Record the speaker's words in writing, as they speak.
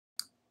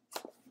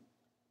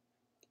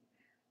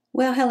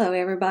Well, hello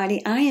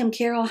everybody. I am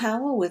Carol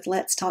Howell with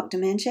Let's Talk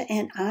Dementia,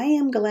 and I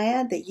am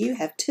glad that you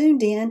have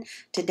tuned in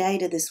today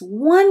to this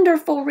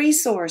wonderful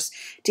resource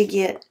to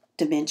get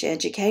dementia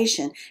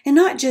education. And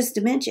not just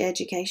dementia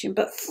education,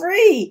 but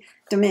free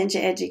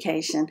dementia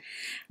education.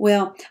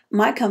 Well,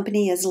 my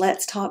company is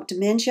Let's Talk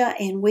Dementia,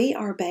 and we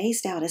are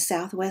based out of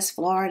Southwest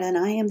Florida, and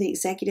I am the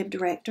Executive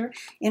Director,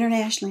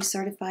 Internationally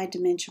Certified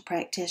Dementia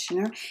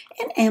Practitioner,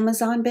 and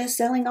Amazon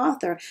best-selling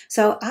author.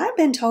 So I've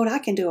been told I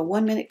can do a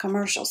 1-minute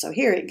commercial, so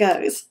here it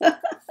goes.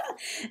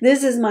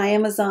 This is my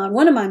Amazon,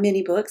 one of my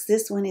mini books.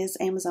 This one is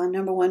Amazon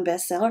 #1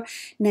 bestseller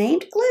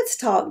named Let's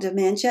Talk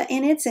Dementia,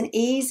 and it's an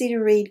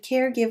easy-to-read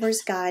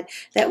caregiver's guide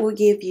that will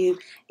give you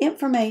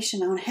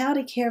information on how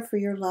to care for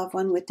your loved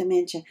one with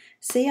dementia.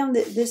 See on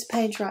this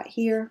page right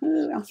here?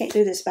 Ooh, I can't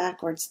do this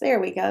backwards. There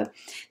we go.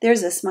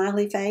 There's a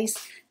smiley face.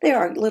 There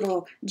are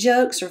little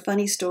jokes or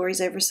funny stories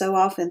ever so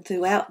often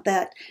throughout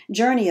that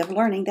journey of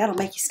learning. That'll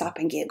make you stop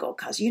and giggle,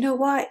 because you know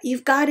what?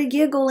 You've got to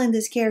giggle in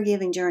this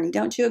caregiving journey.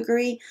 Don't you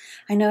agree?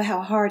 I know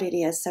how hard it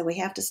is, so we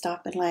have to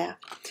stop and laugh.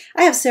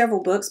 I have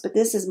several books, but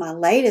this is my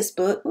latest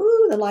book.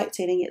 Ooh, the light's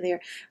hitting it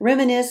there.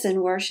 Reminisce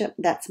and Worship.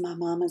 That's my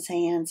mama's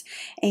hands.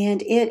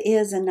 And it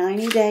is a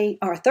 90-day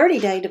or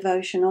 30-day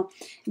devotional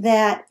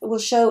that will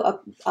show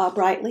a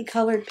brightly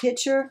colored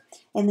picture,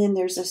 and then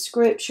there's a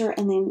scripture,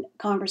 and then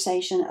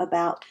conversation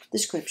about the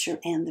scripture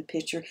and the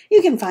picture.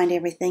 You can find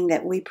everything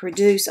that we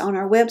produce on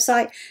our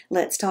website,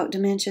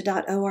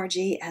 letstalkdementia.org,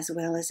 as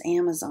well as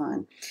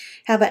Amazon.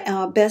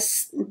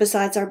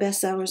 Besides our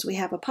bestsellers, we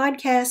have a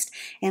podcast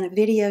and a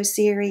video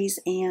series,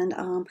 and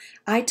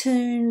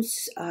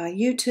iTunes,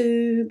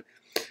 YouTube,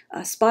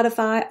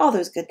 Spotify, all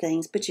those good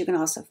things, but you can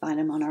also find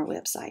them on our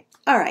website.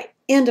 All right,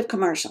 end of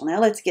commercial. Now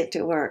let's get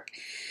to work.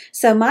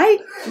 So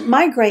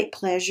my great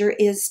pleasure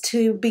is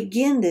to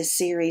begin this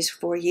series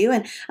for you,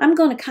 and I'm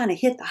going to kind of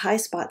hit the high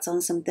spots on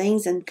some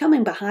things, and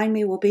coming behind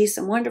me will be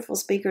some wonderful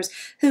speakers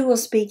who will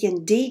speak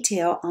in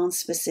detail on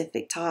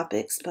specific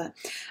topics. But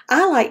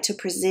I like to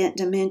present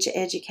dementia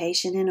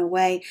education in a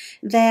way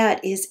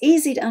that is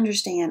easy to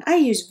understand. I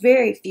use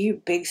very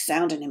few big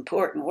sounding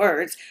important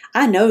words.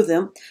 I know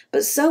them,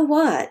 but so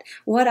what?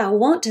 What I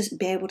want to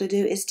be able to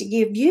do is to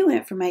give you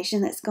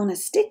information that's going to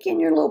stick in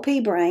your little pea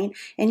brain,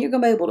 and you're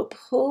going to be able to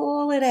pull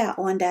it out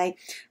one day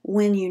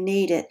when you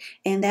need it,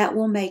 and that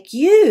will make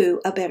you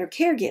a better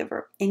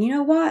caregiver. And you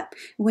know what?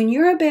 When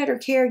you're a better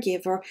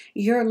caregiver,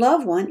 your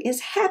loved one is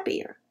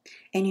happier.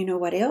 And you know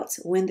what else?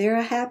 When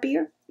they're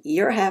happier,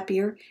 you're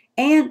happier,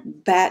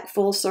 and back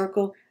full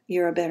circle,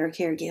 you're a better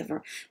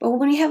caregiver. But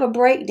when you have a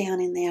breakdown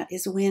in that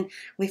is when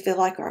we feel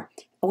like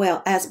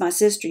well, as my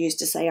sister used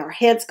to say, our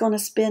head's going to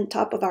spin,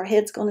 top of our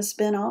head's going to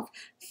spin off,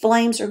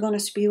 flames are going to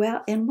spew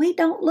out, and we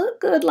don't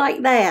look good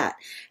like that.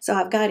 So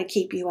I've got to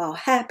keep you all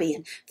happy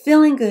and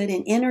feeling good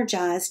and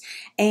energized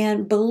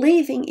and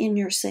believing in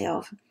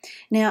yourself.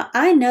 Now,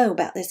 I know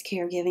about this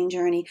caregiving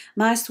journey.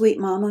 My sweet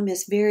mama,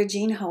 Miss Vera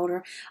Jean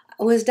Holder,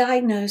 was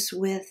diagnosed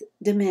with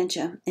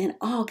dementia in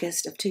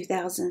August of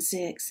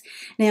 2006.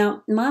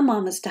 Now, my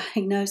mama's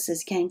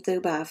diagnosis came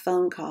through by a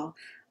phone call.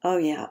 Oh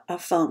yeah, a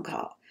phone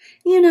call.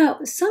 You know,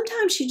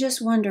 sometimes you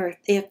just wonder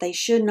if they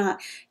should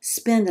not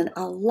spend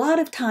a lot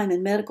of time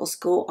in medical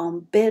school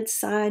on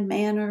bedside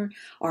manner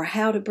or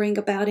how to bring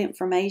about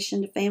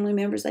information to family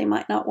members they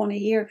might not want to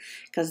hear,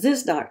 because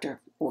this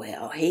doctor,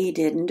 well, he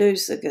didn't do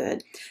so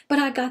good. But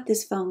I got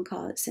this phone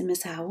call. It said,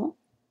 Miss Howell,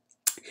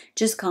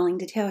 just calling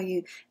to tell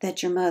you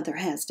that your mother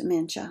has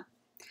dementia.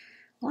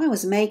 Well, I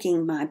was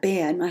making my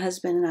bed, my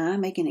husband and I,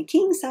 making a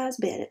king-size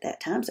bed at that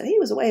time, so he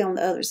was away on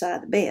the other side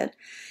of the bed.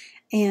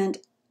 And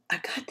I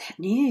got that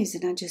news,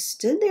 and I just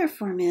stood there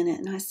for a minute,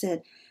 and I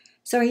said,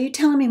 so are you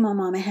telling me my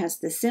mama has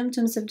the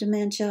symptoms of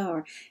dementia,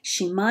 or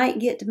she might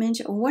get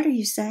dementia, or what are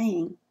you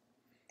saying?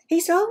 He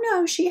said, oh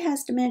no, she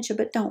has dementia,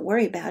 but don't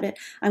worry about it.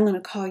 I'm going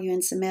to call you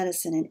in some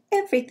medicine, and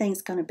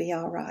everything's going to be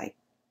all right.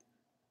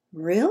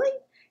 Really?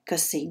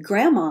 Because see,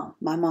 Grandma,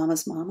 my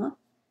mama's mama,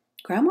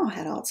 Grandma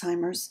had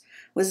Alzheimer's,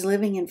 was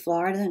living in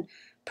Florida, and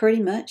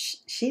pretty much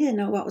she didn't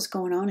know what was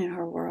going on in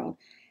her world.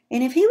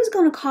 And if he was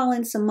going to call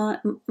in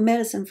some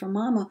medicine for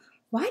Mama,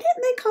 why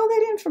didn't they call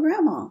that in for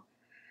Grandma?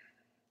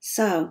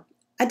 So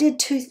I did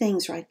two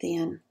things right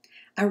then.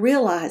 I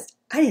realized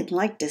I didn't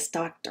like this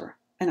doctor,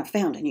 and I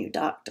found a new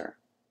doctor.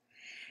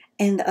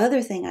 And the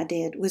other thing I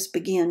did was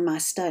begin my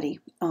study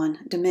on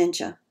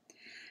dementia.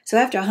 So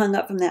after I hung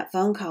up from that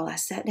phone call, I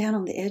sat down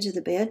on the edge of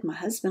the bed. My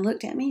husband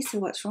looked at me. He said,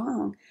 what's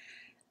wrong?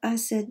 I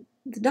said,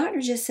 the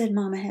doctor just said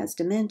Mama has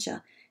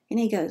dementia. And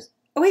he goes,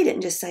 oh, he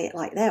didn't just say it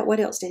like that. What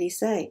else did he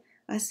say?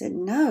 I said,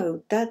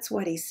 no, that's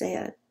what he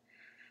said.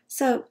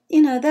 So, you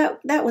know,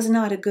 that was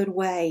not a good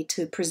way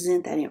to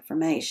present that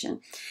information.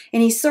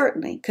 And he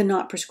certainly could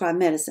not prescribe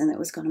medicine that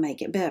was going to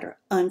make it better,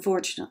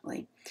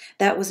 unfortunately.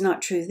 That was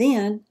not true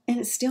then, and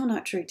it's still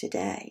not true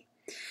today.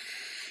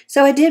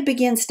 So I did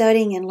begin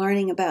studying and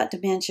learning about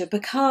dementia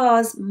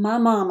because my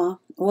mama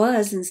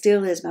was and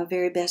still is my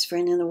very best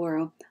friend in the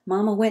world.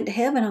 Mama went to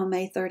heaven on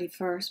May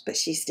 31st, but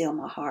she's still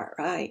my heart,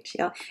 right?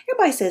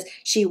 Everybody says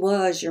she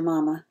was your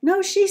mama.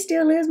 No, she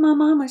still is my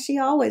mama. She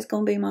always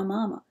gonna be my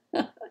mama.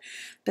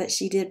 But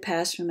she did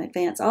pass from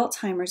advanced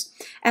Alzheimer's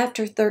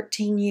after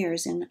 13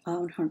 years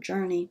on her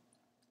journey.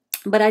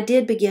 But I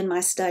did begin my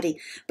study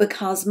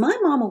because my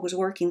mama was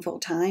working full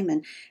time,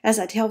 and as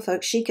I tell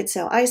folks, she could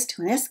sell ice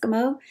to an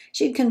Eskimo.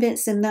 She'd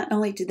convince them not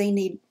only do they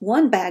need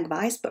one bag of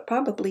ice, but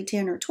probably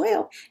 10 or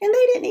 12, and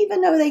they didn't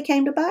even know they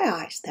came to buy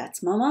ice.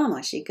 That's my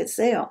mama. She could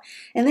sell.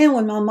 And then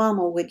when my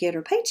mama would get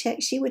her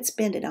paycheck, she would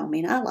spend it on me,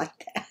 and I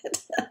liked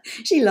that.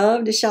 She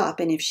loved to shop,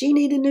 and if she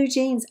needed new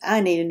jeans,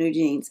 I needed new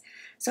jeans.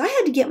 So I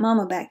had to get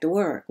Mama back to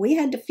work. We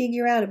had to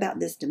figure out about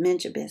this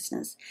dementia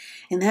business.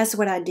 And that's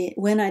what I did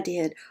when I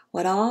did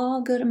what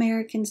all good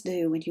Americans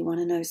do when you want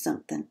to know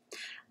something.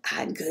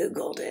 I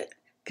Googled it.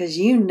 Because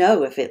you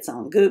know if it's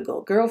on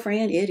Google,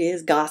 girlfriend, it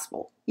is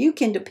gospel. You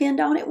can depend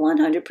on it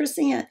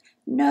 100%.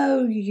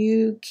 No,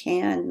 you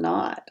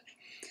cannot.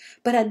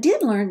 But I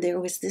did learn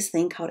there was this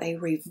thing called a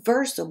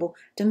reversible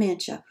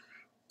dementia.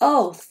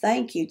 Oh,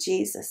 thank you,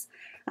 Jesus.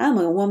 I'm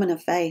a woman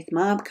of faith.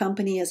 My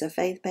company is a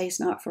faith-based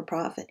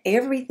not-for-profit.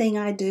 Everything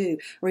I do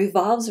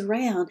revolves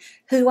around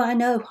who I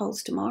know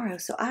holds tomorrow.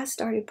 So I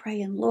started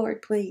praying,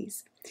 Lord,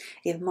 please,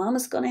 if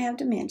Mama's going to have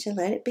dementia,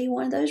 let it be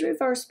one of those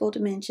reversible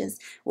dementias.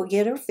 We'll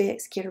get her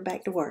fixed, get her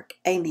back to work.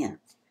 Amen.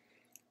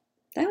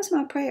 That was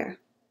my prayer.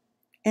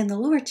 And the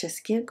Lord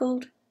just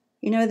giggled.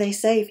 You know, they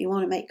say if you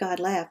want to make God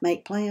laugh,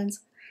 make plans.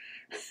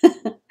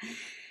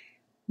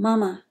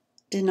 Mama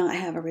did not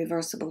have a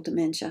reversible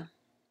dementia.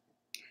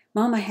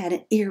 Mama had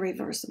an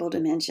irreversible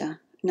dementia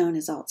known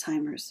as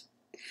Alzheimer's.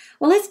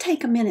 Well, let's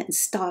take a minute and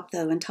stop,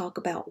 though, and talk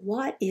about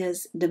what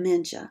is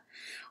dementia.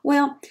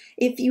 Well,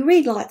 if you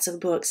read lots of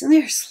books, and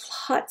there's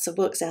lots of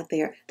books out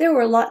there. There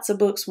were lots of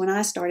books when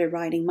I started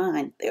writing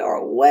mine. There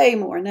are way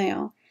more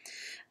now.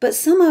 But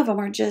some of them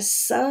are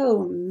just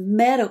so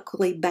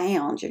medically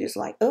bound. You're just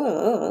like,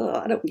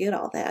 oh, I don't get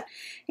all that.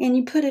 And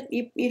you put it,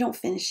 you don't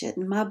finish it.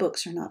 And my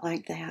books are not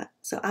like that.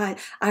 So I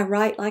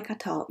write like I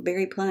talk,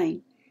 very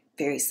plain.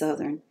 Very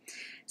Southern.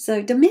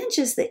 So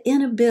dementia is the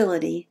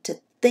inability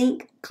to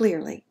think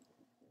clearly.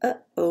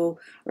 Uh-oh,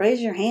 raise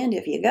your hand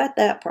if you got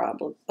that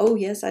problem. Oh,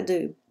 yes, I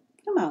do.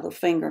 Look at my little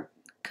finger.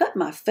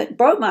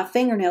 Broke my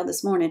fingernail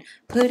this morning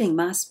putting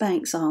my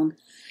Spanx on.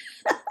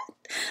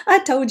 I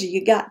told you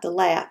you got to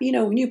laugh. You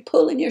know, when you're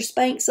pulling your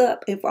Spanx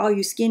up, and for all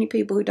you skinny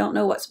people who don't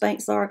know what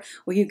Spanx are,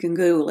 well, you can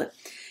Google it.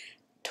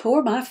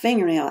 Tore my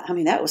fingernail. I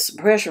mean, that was some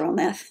pressure on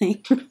that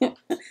thing.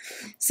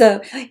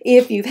 So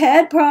if you've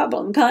had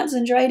problem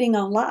concentrating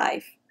on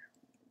life,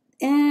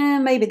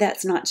 maybe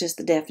that's not just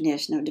the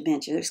definition of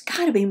dementia. There's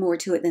got to be more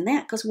to it than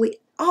that, because we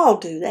all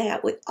do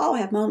that. We all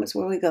have moments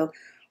where we go,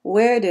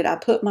 where did I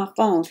put my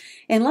phone?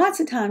 And lots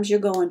of times you're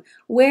going,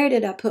 where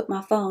did I put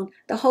my phone?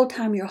 The whole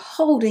time you're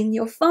holding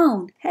your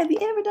phone. Have you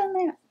ever done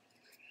that?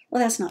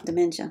 Well, that's not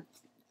dementia.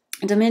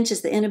 Dementia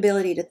is the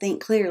inability to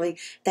think clearly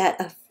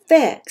that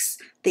affects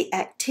the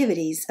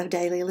activities of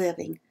daily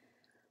living.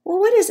 Well,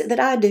 what is it that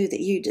I do that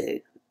you do?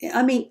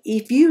 I mean,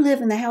 if you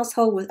live in the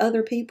household with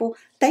other people,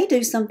 they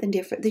do something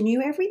different than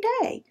you every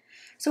day.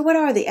 So what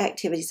are the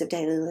activities of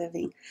daily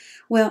living?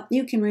 Well,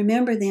 you can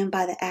remember them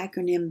by the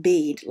acronym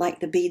BEAD, like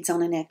the beads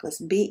on a necklace,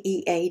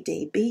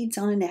 B-E-A-D, beads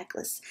on a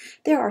necklace.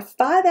 There are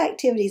 5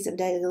 activities of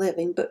daily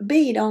living, but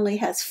BEAD only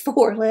has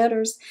 4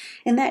 letters,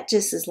 and that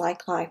just is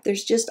like life.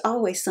 There's just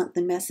always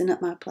something messing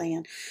up my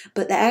plan.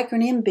 But the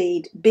acronym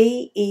BEAD,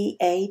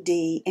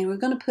 B-E-A-D, and we're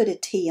going to put a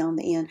T on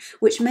the end,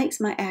 which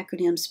makes my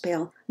acronym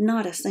spell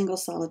not a single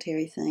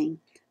solitary thing.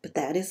 But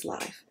that is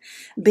life.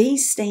 B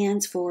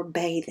stands for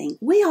bathing.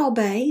 We all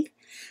bathe.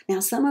 Now,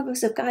 some of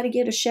us have got to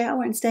get a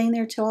shower and stay in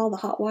there till all the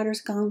hot water's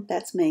gone.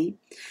 That's me.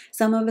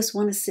 Some of us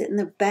want to sit in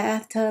the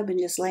bathtub and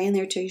just lay in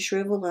there till you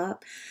shrivel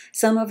up.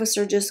 Some of us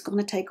are just going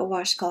to take a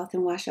washcloth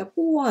and wash up,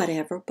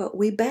 whatever, but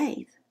we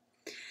bathe.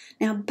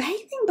 Now,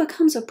 bathing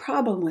becomes a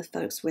problem with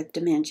folks with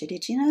dementia.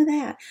 Did you know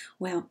that?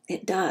 Well,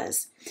 it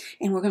does.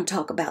 And we're going to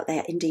talk about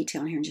that in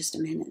detail here in just a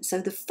minute.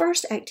 So the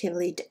first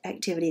activity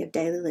of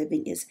daily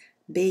living is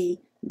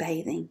B,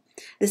 bathing.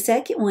 The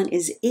second one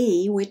is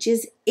E, which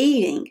is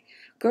eating.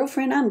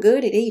 Girlfriend, I'm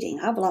good at eating.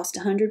 I've lost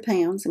 100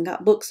 pounds and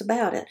got books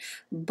about it.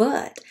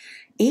 But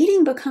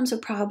eating becomes a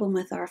problem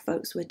with our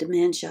folks with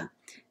dementia.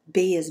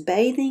 B is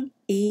bathing.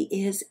 E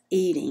is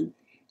eating.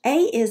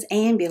 A is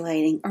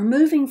ambulating or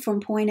moving from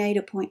point A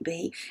to point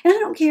B. And I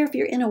don't care if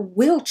you're in a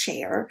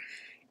wheelchair,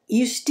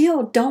 you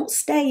still don't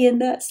stay in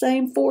that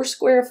same 4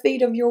 square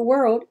feet of your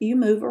world. You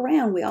move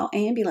around. We all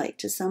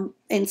ambulate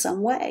in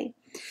some way.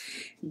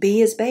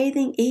 B is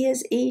bathing, E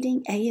is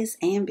eating, A is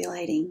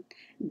ambulating.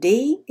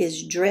 D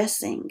is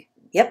dressing.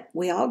 Yep,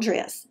 we all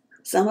dress.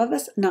 Some of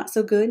us, not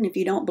so good, and if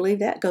you don't believe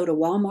that, go to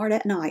Walmart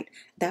at night.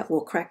 That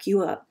will crack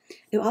you up.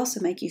 It will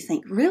also make you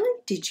think, really?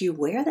 Did you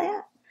wear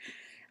that?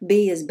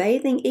 B is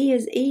bathing, E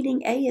is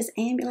eating, A is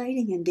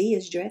ambulating, and D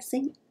is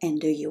dressing. And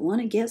do you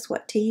want to guess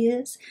what T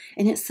is?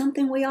 And it's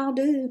something we all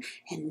do.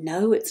 And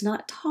no, it's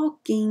not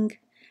talking.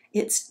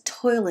 It's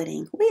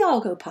toileting. We all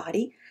go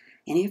potty.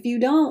 And if you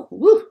don't,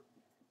 woo,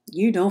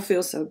 you don't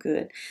feel so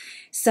good.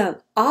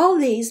 So all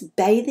these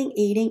bathing,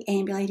 eating,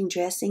 ambulating,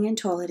 dressing, and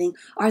toileting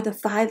are the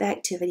 5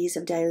 activities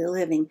of daily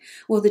living.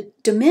 Well, the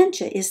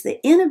dementia is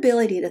the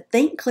inability to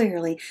think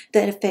clearly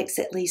that affects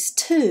at least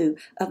 2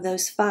 of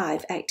those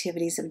 5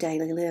 activities of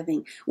daily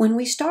living. When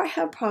we start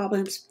have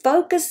problems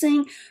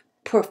focusing,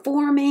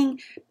 performing,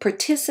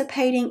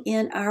 participating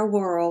in our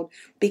world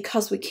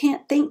because we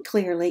can't think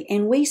clearly,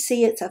 and we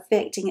see it's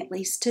affecting at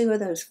least 2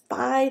 of those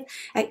 5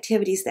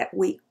 activities that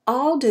we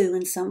all do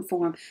in some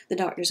form, the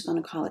doctor's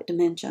going to call it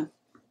dementia.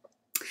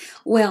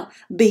 Well,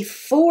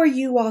 before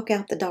you walk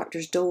out the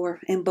doctor's door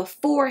and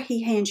before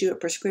he hands you a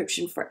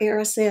prescription for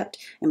Aricept,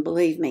 and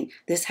believe me,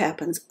 this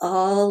happens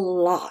a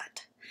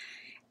lot,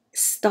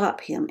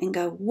 stop him and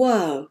go,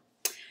 whoa,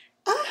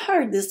 I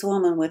heard this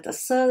woman with a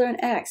southern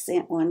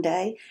accent one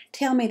day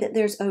tell me that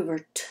there's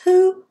over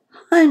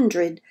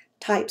 200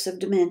 types of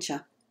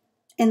dementia.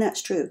 And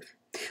that's true.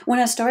 When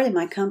I started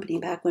my company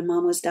back when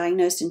Mom was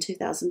diagnosed in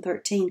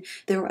 2013,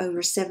 there were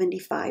over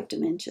 75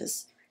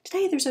 dementias.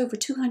 Today there's over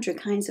 200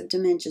 kinds of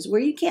dementias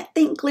where you can't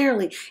think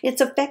clearly.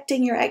 It's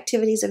affecting your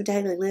activities of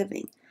daily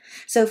living.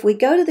 So if we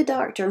go to the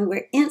doctor and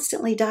we're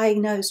instantly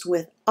diagnosed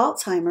with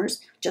Alzheimer's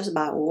just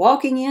by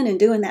walking in and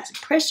doing that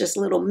precious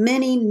little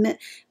mini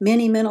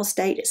mental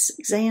status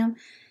exam,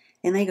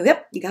 and they go,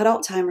 yep, you got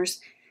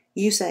Alzheimer's,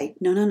 you say,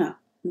 no,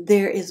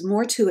 there is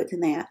more to it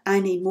than that.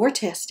 I need more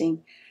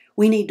testing.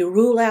 We need to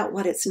rule out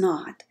what it's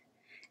not,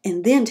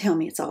 and then tell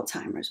me it's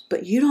Alzheimer's.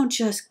 But you don't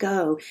just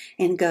go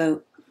and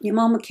go, your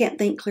mama can't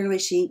think clearly.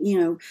 She,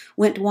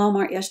 went to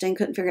Walmart yesterday and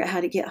couldn't figure out how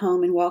to get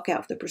home and walk out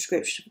with the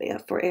prescription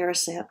for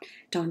Aricept.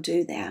 Don't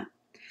do that.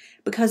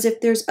 Because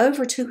if there's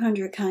over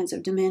 200 kinds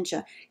of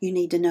dementia, you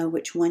need to know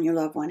which one your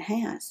loved one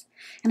has.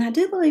 And I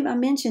do believe I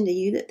mentioned to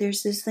you that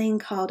there's this thing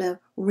called a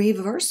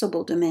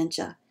reversible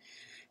dementia.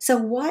 So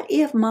what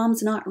if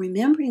Mom's not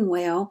remembering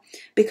well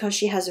because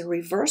she has a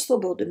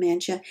reversible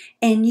dementia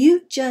and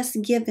you've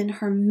just given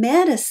her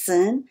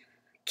medicine,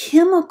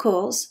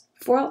 chemicals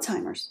for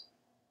Alzheimer's?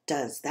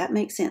 Does that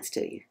make sense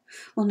to you?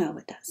 Well, no,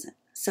 it doesn't.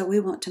 So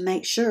we want to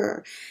make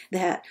sure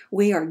that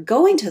we are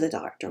going to the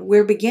doctor.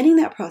 We're beginning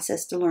that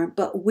process to learn,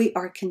 but we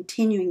are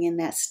continuing in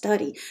that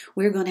study.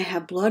 We're going to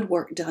have blood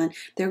work done.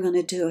 They're going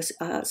to do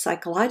a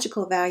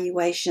psychological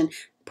evaluation,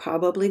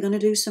 probably going to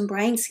do some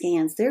brain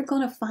scans. They're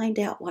going to find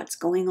out what's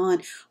going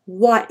on,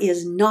 what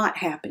is not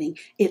happening.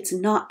 It's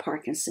not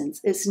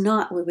Parkinson's. It's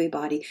not Lewy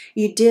body.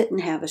 You didn't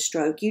have a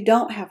stroke. You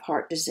don't have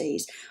heart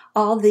disease.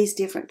 All these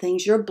different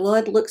things. Your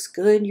blood looks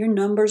good. Your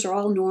numbers are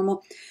all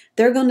normal.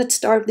 They're going to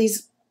start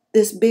this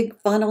big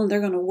funnel, and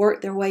they're going to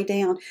work their way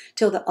down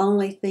till the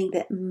only thing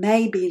that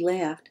may be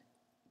left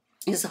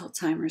is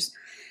Alzheimer's.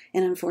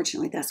 And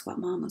unfortunately, that's what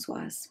Mama's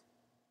was.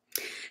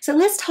 So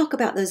let's talk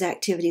about those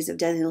activities of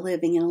daily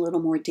living in a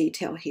little more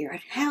detail here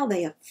and how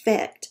they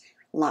affect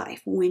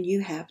life when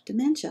you have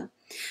dementia.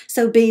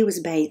 So B was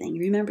bathing.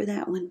 Remember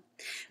that one?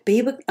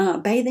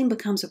 Bathing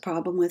becomes a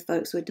problem with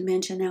folks with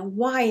dementia. Now,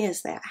 why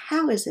is that?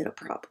 How is it a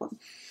problem?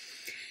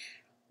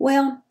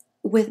 Well,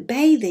 with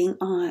bathing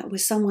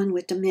with someone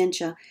with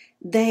dementia,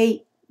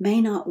 they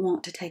may not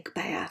want to take a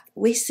bath.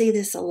 We see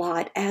this a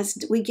lot as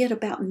we get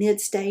about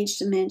mid-stage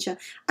dementia.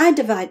 I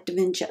divide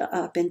dementia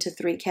up into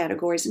 3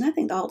 categories, and I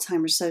think the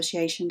Alzheimer's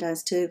Association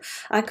does too.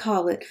 I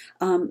call it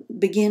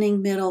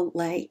beginning, middle,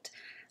 late,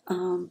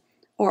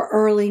 or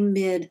early,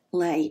 mid,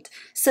 late.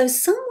 So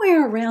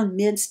somewhere around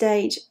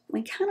mid-stage,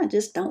 we kind of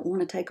just don't want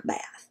to take a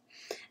bath.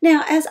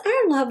 Now, as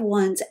our loved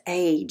ones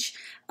age,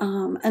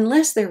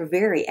 unless they're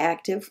very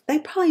active, they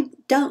probably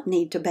don't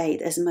need to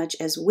bathe as much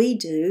as we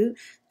do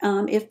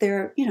if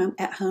they're,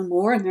 at home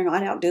more and they're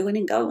not out doing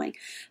and going.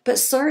 But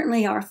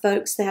certainly our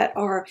folks that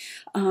are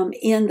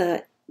in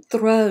the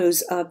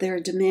throes of their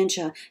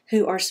dementia,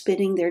 who are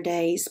spending their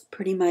days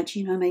pretty much,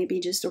 maybe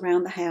just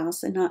around the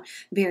house and not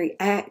very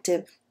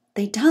active,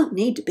 they don't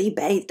need to be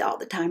bathed all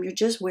the time. You're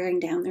just wearing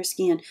down their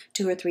skin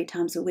 2 or 3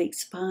 times a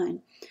week's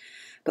fine.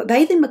 But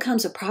bathing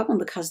becomes a problem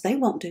because they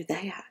won't do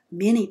that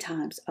many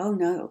times. Oh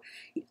no,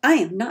 I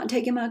am not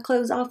taking my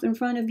clothes off in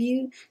front of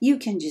you. You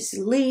can just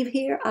leave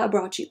here. I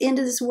brought you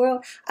into this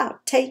world. I'll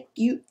take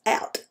you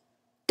out.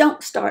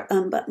 Don't start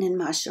unbuttoning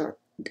my shirt.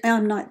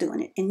 I'm not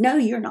doing it. And no,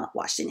 you're not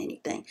washing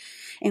anything.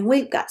 And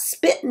we've got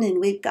spitting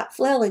and we've got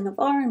flailing of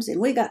arms and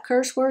we got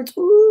curse words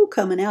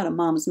coming out of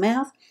Mom's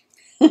mouth.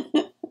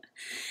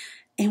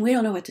 And we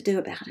don't know what to do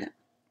about it.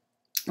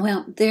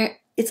 Well,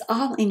 it's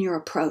all in your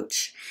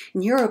approach.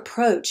 And your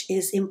approach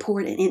is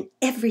important in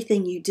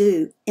everything you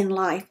do in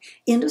life.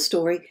 End of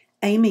story.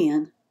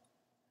 Amen.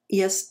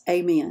 Yes,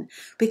 amen.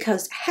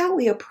 Because how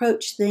we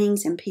approach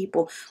things and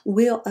people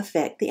will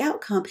affect the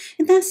outcome.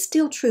 And that's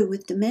still true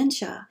with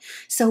dementia.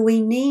 So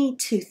we need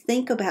to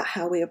think about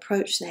how we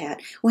approach that.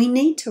 We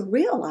need to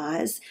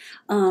realize,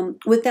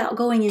 without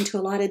going into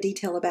a lot of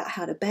detail about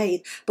how to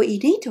bathe, but you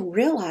need to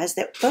realize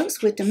that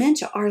folks with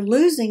dementia are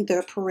losing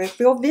their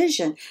peripheral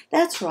vision.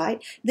 That's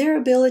right, their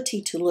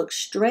ability to look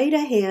straight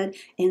ahead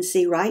and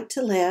see right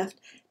to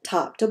left,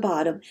 top to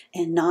bottom,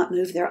 and not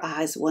move their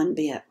eyes one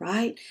bit,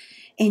 right?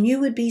 And you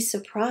would be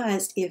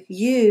surprised if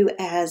you,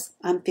 as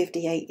I'm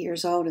 58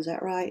 years old, is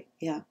that right?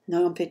 Yeah,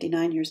 no, I'm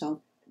 59 years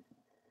old.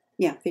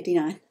 Yeah,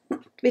 59.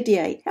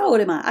 58. How old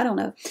am I? I don't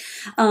know.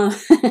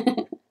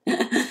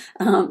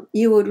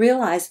 You would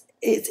realize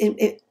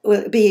it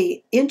would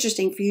be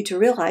interesting for you to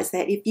realize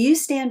that if you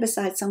stand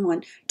beside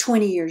someone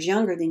 20 years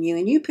younger than you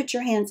and you put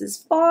your hands as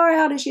far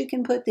out as you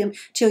can put them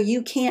till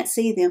you can't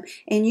see them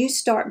and you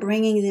start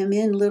bringing them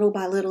in little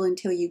by little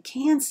until you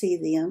can see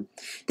them,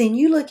 then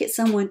you look at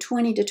someone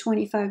 20 to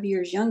 25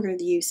 years younger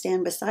than you,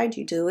 stand beside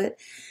you do it,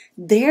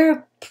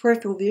 their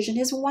peripheral vision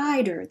is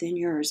wider than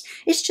yours.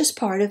 It's just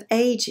part of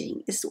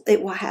aging. It's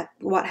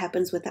what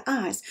happens with the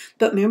eyes.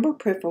 But remember,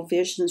 peripheral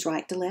vision is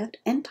right to left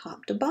and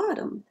top to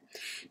bottom.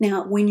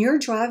 Now, when you're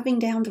driving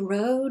down the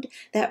road,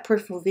 that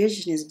peripheral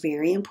vision is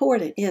very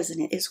important,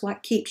 isn't it? It's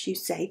what keeps you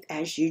safe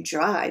as you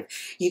drive.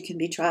 You can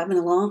be driving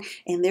along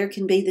and there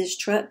can be this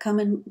truck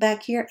coming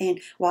back here, and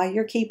while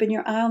you're keeping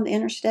your eye on the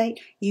interstate,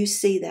 you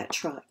see that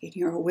truck and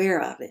you're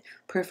aware of it.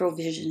 Peripheral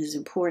vision is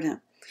important.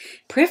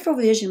 Peripheral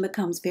vision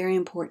becomes very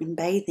important in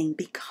bathing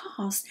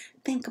because,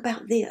 think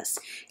about this,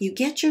 you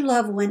get your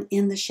loved one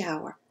in the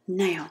shower.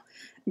 Now,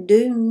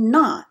 do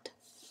not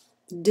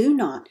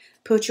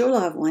put your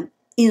loved one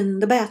in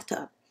the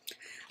bathtub.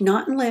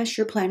 Not unless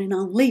you're planning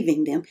on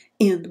leaving them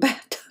in the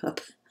bathtub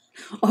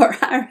or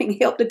hiring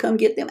help to come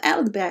get them out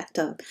of the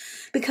bathtub,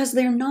 because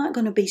they're not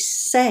going to be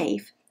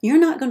safe. You're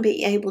not going to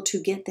be able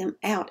to get them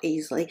out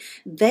easily.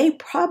 They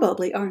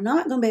probably are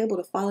not going to be able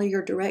to follow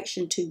your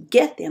direction to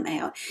get them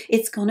out.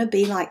 It's going to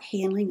be like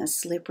handling a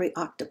slippery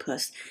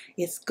octopus.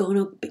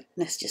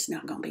 That's just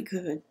not going to be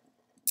good.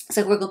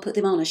 So we're going to put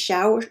them on a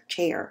shower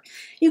chair.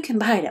 You can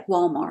buy it at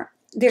Walmart.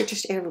 They're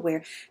just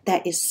everywhere.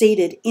 That is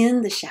seated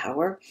in the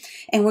shower.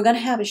 And we're going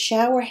to have a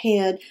shower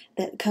head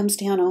that comes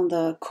down on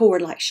the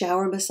cord like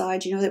shower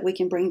massage, that we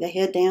can bring the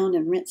head down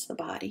and rinse the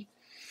body.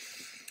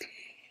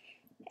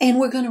 And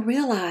we're going to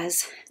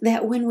realize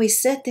that when we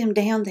set them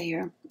down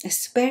there,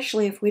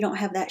 especially if we don't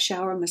have that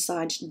shower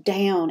massage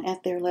down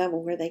at their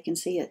level where they can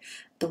see it,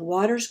 the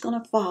water's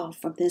going to fall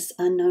from this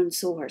unknown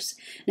source.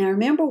 Now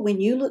remember, when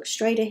you look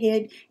straight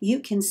ahead, you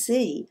can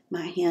see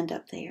my hand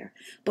up there.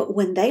 But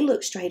when they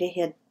look straight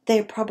ahead,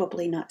 they're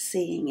probably not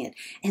seeing it,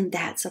 and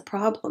that's a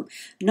problem.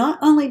 Not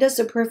only does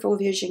the peripheral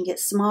vision get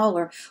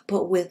smaller,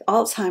 but with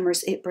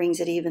Alzheimer's, it brings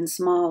it even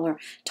smaller,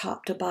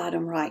 top to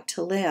bottom, right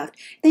to left.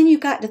 Then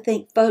you've got to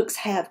think folks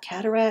have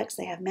cataracts,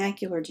 they have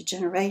macular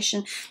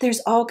degeneration.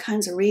 There's all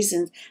kinds of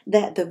reasons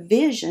that the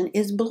vision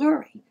is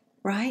blurry,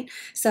 right?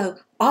 So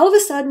all of a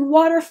sudden,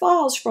 water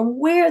falls from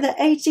where the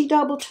HE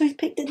double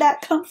toothpick did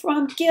that come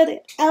from? Get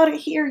it out of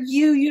here,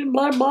 you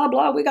blah, blah,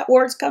 blah. We got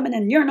words coming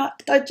and you're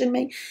not touching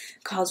me.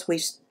 Because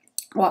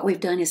what we've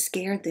done is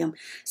scared them.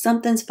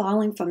 Something's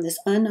falling from this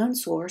unknown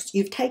source.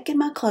 You've taken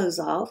my clothes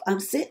off. I'm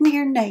sitting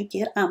here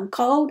naked. I'm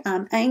cold.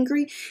 I'm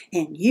angry.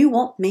 And you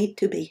want me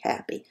to be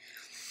happy.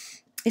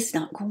 It's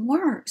not going to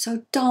work.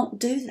 So don't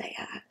do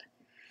that.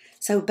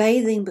 So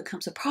bathing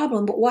becomes a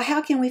problem. But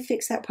how can we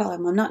fix that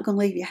problem? I'm not going to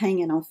leave you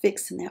hanging on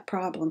fixing that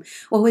problem.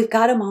 Well, we've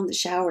got them on the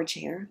shower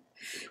chair.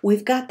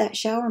 We've got that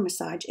shower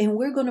massage, and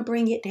we're going to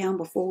bring it down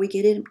before we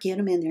get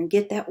them in there and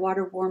get that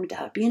water warmed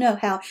up. You know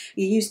how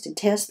you used to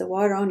test the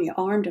water on your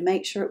arm to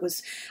make sure it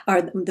was,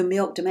 or the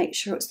milk to make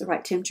sure it's the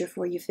right temperature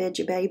before you fed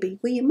your baby?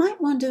 Well, you might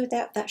want to do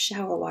that with that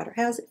shower water.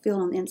 How's it feel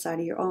on the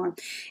inside of your arm?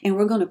 And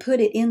we're going to put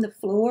it in the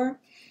floor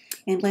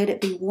and let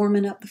it be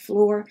warming up the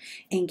floor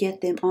and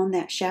get them on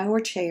that shower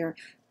chair,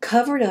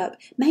 covered up,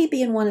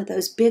 maybe in one of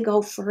those big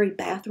old furry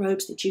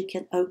bathrobes that you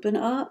can open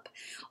up,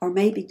 or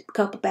maybe a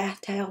couple bath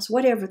towels,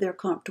 whatever they're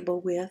comfortable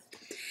with,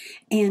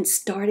 and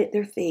start at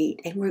their feet.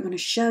 And we're going to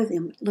show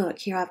them, look,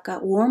 here I've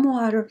got warm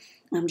water.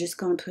 I'm just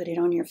going to put it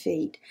on your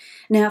feet.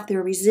 Now, if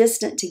they're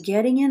resistant to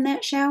getting in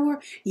that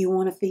shower, you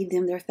want to feed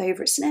them their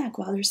favorite snack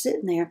while they're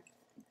sitting there.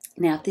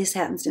 Now, if this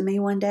happens to me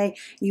one day,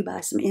 you buy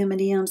some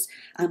M&Ms.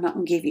 I'm not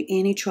going to give you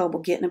any trouble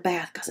getting a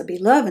bath because I'll be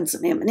loving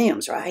some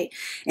M&Ms, right?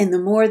 And the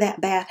more that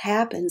bath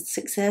happens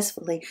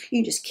successfully,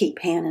 you just keep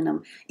handing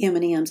them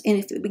M&Ms. And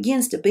if it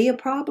begins to be a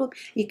problem,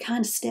 you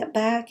kind of step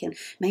back and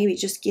maybe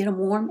just get them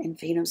warm and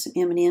feed them some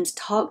M&Ms.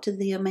 Talk to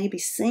them, maybe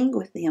sing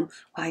with them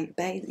while you're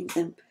bathing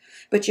them.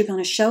 But you're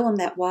going to show them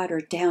that water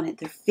down at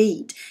their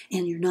feet,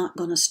 and you're not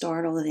going to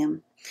startle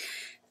them.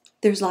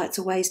 There's lots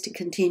of ways to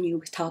continue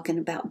with talking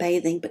about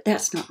bathing, but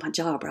that's not my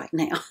job right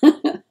now.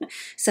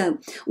 So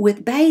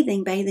with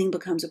bathing, bathing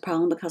becomes a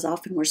problem because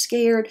often we're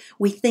scared.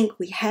 We think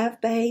we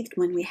have bathed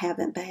when we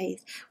haven't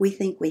bathed. We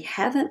think we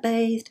haven't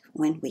bathed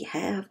when we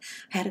have.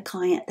 Had a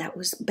client that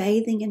was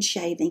bathing and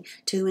shaving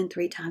 2 and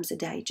 3 times a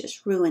day,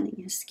 just ruining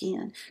his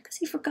skin because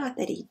he forgot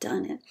that he'd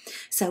done it.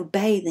 So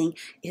bathing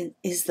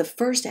is the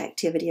first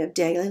activity of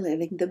daily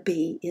living. The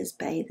B is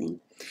bathing.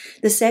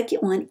 The second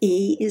one,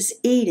 E, is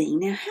eating.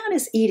 Now, how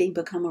does eating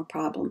become a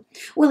problem?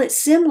 Well, it's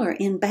similar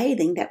in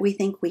bathing that we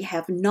think we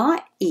have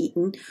not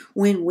eaten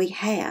when we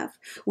have.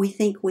 We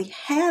think we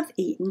have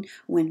eaten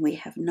when we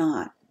have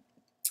not.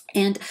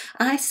 And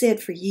I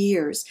said for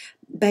years,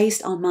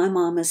 based on my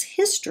mama's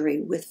history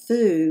with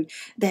food,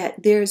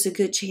 that there's a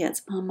good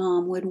chance my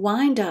mom would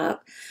wind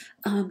up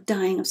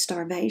dying of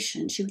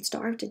starvation. She would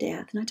starve to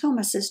death. And I told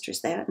my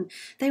sisters that, and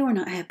they were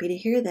not happy to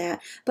hear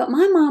that. But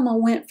my mama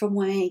went from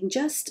weighing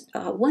just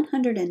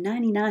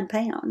 199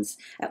 pounds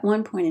at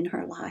one point in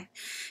her life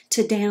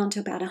to down to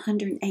about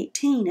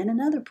 118 at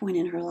another point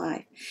in her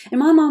life.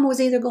 And my mama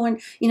was either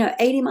going,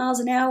 80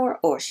 miles an hour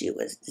or she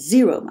was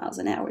 0 miles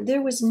an hour.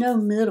 There was no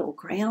middle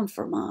ground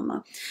for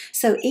mama.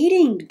 So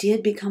eating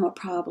did become a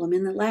problem.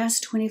 In the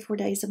last 24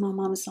 days of my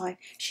mama's life,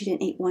 she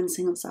didn't eat one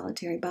single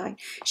solitary bite.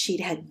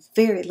 She'd had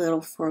very little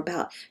for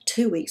about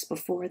 2 weeks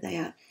before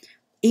that.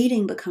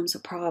 Eating becomes a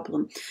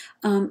problem.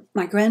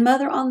 My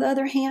grandmother, on the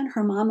other hand,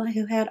 her mama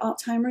who had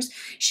Alzheimer's,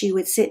 she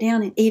would sit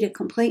down and eat a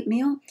complete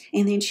meal,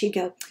 and then she'd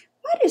go,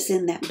 "What is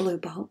in that blue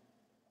bowl?"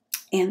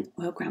 And,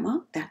 "Well,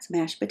 Grandma, that's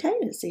mashed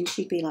potatoes." And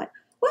she'd be like,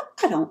 "Well,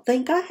 I don't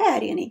think I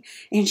had any."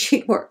 And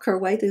she'd work her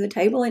way through the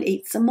table and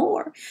eat some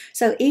more.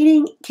 So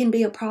eating can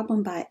be a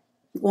problem by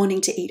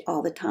wanting to eat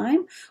all the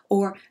time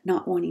or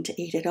not wanting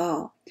to eat at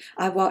all.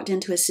 I walked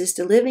into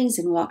assisted livings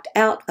and walked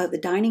out of the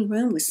dining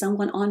room with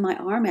someone on my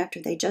arm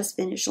after they just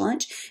finished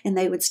lunch, and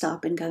they would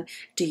stop and go,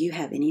 "Do you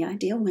have any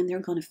idea when they're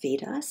going to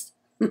feed us?"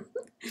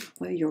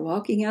 Well, you're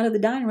walking out of the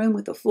dining room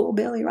with a full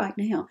belly right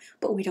now,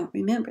 but we don't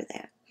remember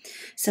that.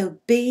 So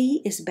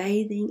B is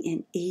bathing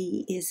and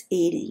E is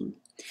eating.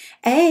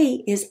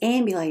 A is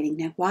ambulating.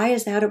 Now, why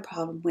is that a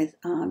problem with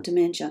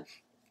dementia?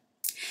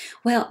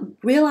 Well,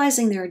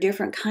 realizing there are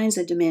different kinds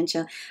of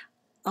dementia,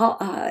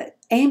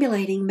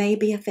 ambulating may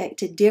be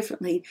affected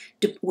differently,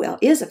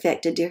 is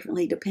affected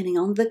differently depending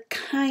on the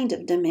kind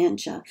of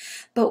dementia.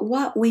 But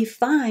what we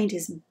find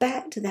is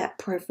back to that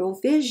peripheral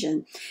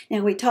vision.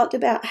 Now, we talked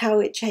about how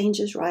it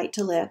changes right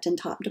to left and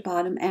top to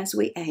bottom as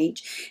we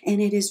age,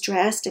 and it is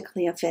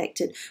drastically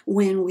affected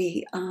when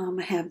we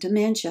have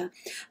dementia.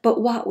 But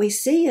what we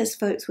see is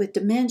folks with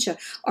dementia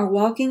are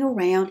walking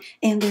around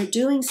and they're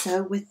doing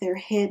so with their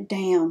head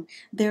down.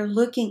 They're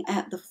looking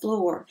at the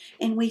floor,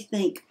 and we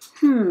think,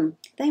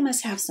 they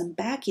must have some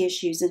back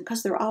issues, and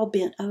because they're all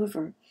bent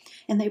over.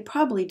 And they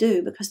probably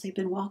do because they've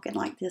been walking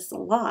like this a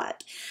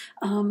lot.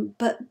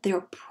 But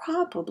they're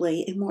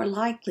probably and more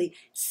likely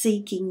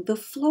seeking the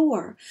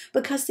floor.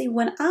 Because see,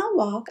 when I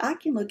walk, I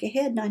can look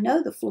ahead and I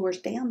know the floor's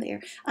down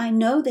there. I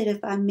know that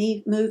if I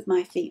move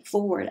my feet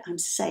forward, I'm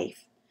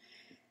safe.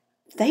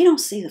 They don't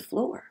see the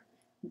floor.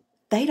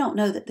 They don't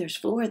know that there's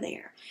floor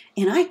there.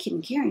 And I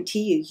can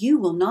guarantee you, you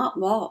will not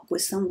walk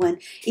with someone,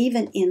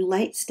 even in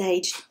late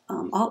stage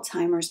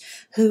Alzheimer's,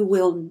 who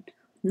will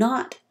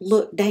not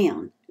look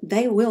down.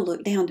 They will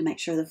look down to make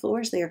sure the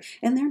floor is there,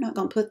 and they're not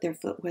going to put their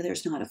foot where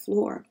there's not a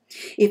floor.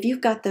 If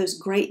you've got those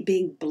great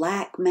big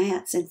black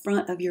mats in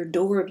front of your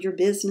door of your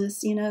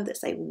business, that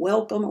say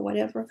welcome or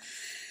whatever,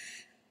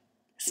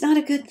 it's not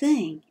a good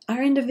thing.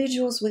 Our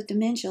individuals with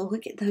dementia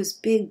look at those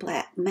big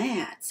black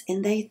mats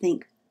and they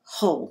think,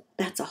 hole,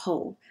 that's a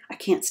hole. I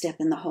can't step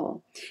in the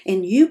hole.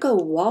 And you go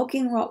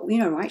walking,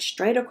 right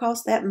straight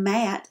across that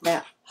mat,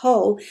 that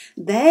hole,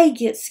 they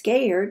get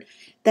scared.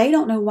 They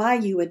don't know why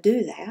you would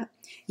do that.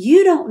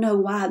 You don't know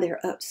why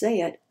they're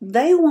upset.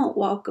 They won't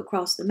walk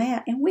across the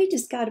mat. And we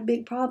just got a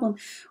big problem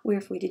where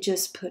if we'd have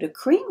just put a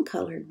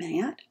cream-colored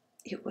mat,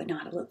 it would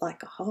not have looked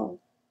like a hole.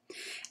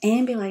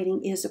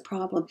 Ambulating is a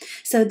problem.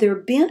 So they're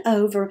bent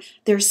over,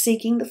 they're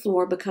seeking the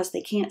floor because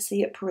they can't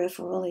see it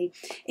peripherally,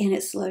 and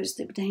it slows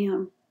them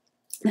down.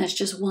 That's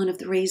just one of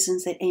the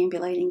reasons that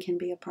ambulating can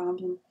be a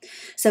problem.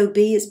 So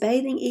B is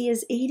bathing, E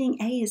is eating,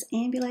 A is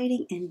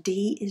ambulating, and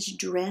D is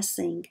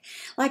dressing.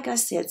 Like I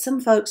said, some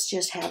folks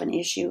just have an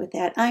issue with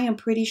that. I am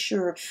pretty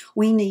sure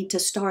we need to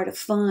start a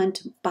fund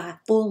to buy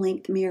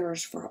full-length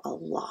mirrors for a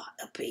lot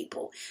of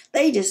people.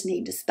 They just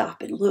need to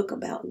stop and look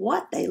about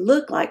what they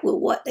look like with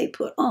what they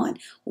put on.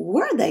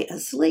 Were they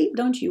asleep?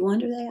 Don't you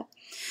wonder that?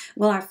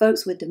 Well, our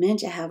folks with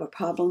dementia have a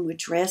problem with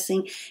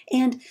dressing.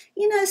 And,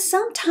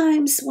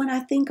 sometimes when I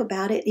think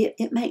about it,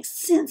 it makes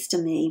sense to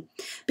me.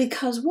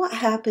 Because what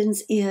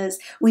happens is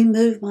we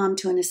move Mom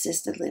to an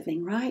assisted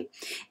living, right?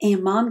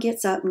 And Mom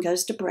gets up and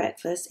goes to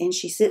breakfast, and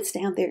she sits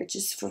down there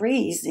just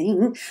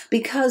freezing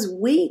because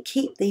we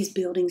keep these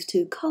buildings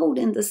too cold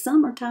in the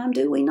summertime,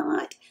 do we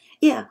not?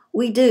 Yeah,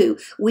 we do.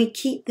 We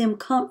keep them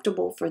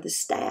comfortable for the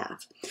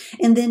staff.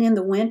 And then in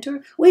the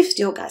winter, we've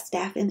still got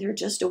staff in there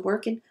just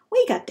working.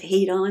 We got the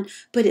heat on,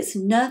 but it's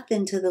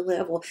nothing to the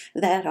level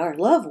that our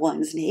loved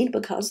ones need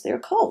because they're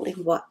cold.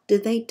 And what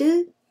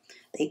do?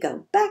 They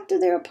go back to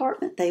their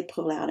apartment. They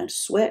pull out a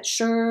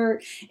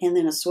sweatshirt and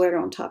then a sweater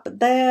on top of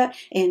that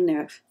and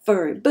their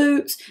furry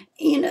boots.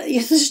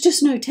 There's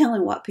just no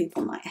telling what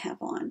people might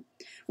have on.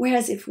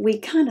 Whereas if we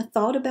kind of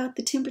thought about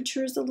the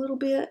temperatures a little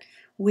bit,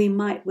 we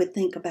would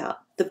think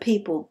about the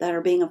people that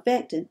are being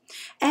affected.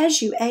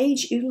 As you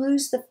age, you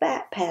lose the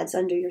fat pads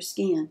under your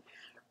skin.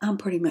 I'm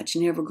pretty much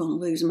never going to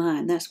lose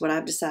mine. That's what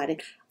I've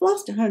decided. I've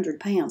lost 100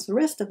 pounds. The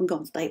rest of them are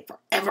going to stay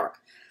forever.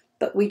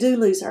 But we do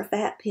lose our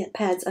fat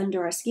pads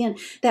under our skin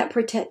that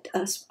protect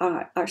us,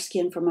 our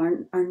skin from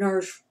our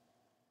nerves.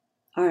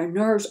 Our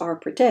nerves are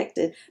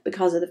protected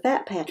because of the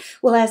fat pad.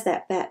 Well, as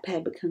that fat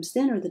pad becomes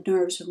thinner, the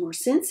nerves are more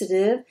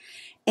sensitive,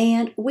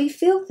 and we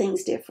feel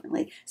things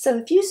differently. So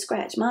if you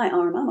scratch my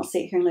arm, I'm going to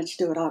sit here and let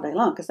you do it all day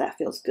long because that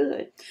feels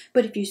good.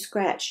 But if you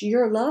scratch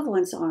your loved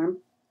one's arm,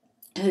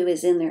 who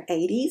is in their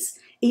 80s,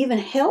 even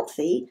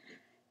healthy,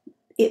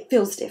 it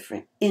feels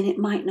different, and it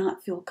might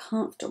not feel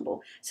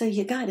comfortable. So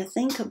you got to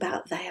think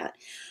about that.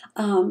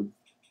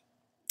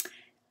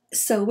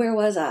 So where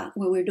was I?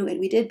 Well,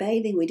 we did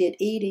bathing, we did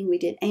eating, we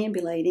did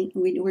ambulating,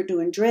 we were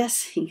doing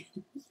dressing.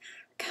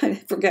 Kind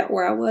of forgot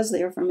where I was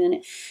there for a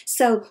minute.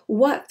 So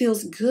what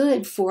feels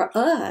good for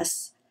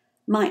us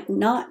might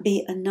not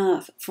be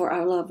enough for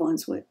our loved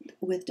ones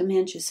with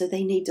dementia, so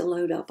they need to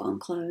load up on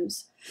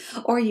clothes.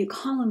 Or you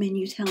call them and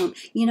you tell them,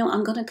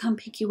 I'm going to come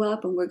pick you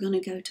up and we're going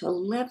to go to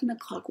 11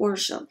 o'clock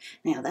worship.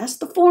 Now, that's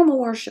the formal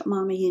worship,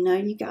 Mama.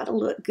 You got to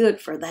look good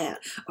for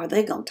that, or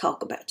they're going to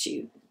talk about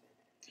you.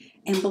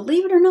 And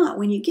believe it or not,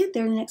 when you get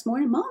there the next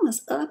morning,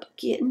 Mama's up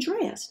getting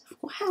dressed.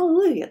 Well,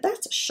 hallelujah.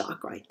 That's a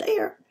shock right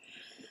there.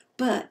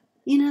 But,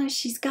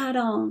 she's got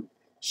on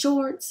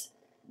shorts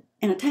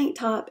and a tank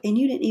top, and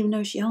you didn't even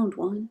know she owned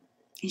one.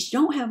 And she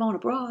don't have on a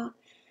bra.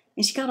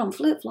 And she got on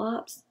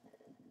flip-flops.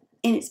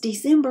 And it's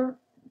December.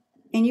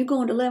 And you're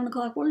going to 11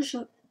 o'clock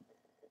worship.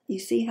 You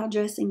see how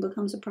dressing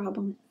becomes a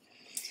problem?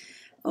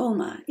 Oh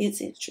my, it's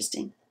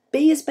interesting.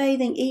 B is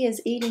bathing, E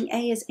is eating,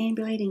 A is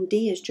ambulating,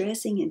 D is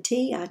dressing, and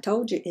T, I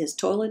told you, is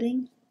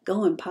toileting,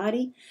 going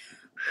potty.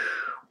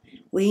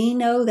 We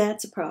know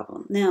that's a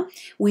problem. Now,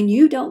 when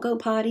you don't go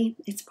potty,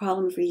 it's a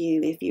problem for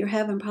you. If you're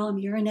having a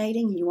problem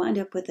urinating, you wind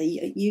up with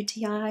a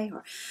UTI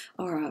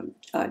or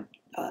a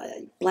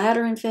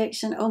bladder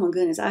infection. Oh my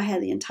goodness, I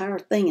had the entire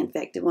thing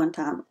infected one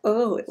time.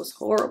 Oh, it was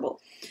horrible.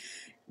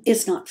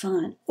 It's not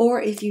fun. Or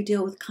if you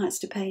deal with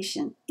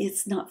constipation,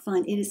 it's not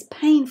fun. It is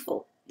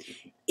painful.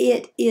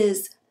 It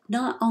is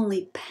not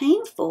only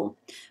painful,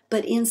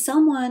 but in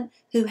someone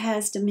who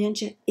has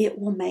dementia, it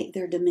will make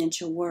their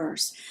dementia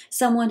worse.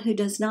 Someone who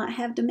does not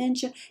have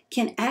dementia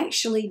can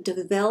actually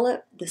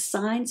develop the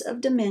signs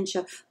of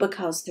dementia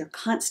because they're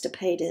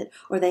constipated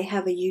or they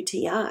have a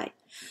UTI.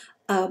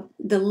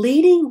 The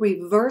leading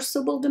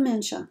reversible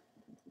dementia,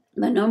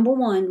 the number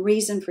one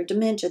reason for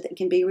dementia that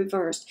can be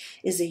reversed,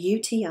 is a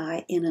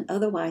UTI in an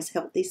otherwise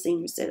healthy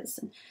senior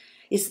citizen.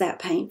 It's that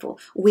painful.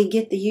 We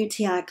get the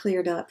UTI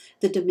cleared up,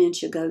 the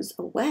dementia goes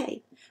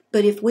away.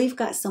 But if we've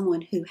got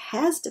someone who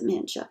has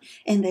dementia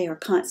and they are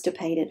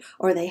constipated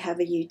or they have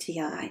a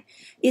UTI,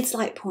 it's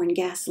like pouring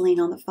gasoline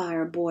on the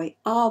fire. Boy,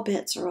 all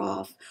bets are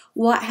off.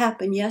 What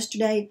happened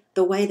yesterday,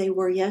 the way they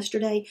were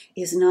yesterday,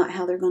 is not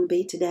how they're going to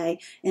be today.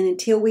 And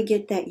until we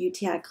get that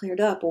UTI cleared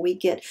up or we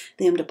get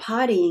them to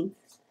pottying,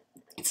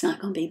 it's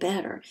not going to be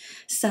better.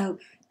 So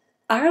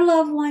our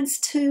loved ones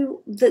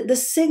too, the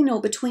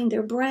signal between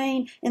their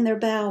brain and their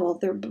bowel,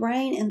 their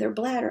brain and their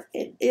bladder,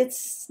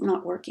 it's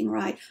not working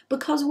right.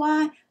 Because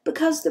why?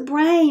 Because the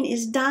brain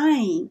is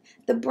dying.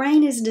 The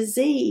brain is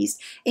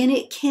diseased, and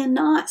it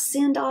cannot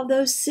send all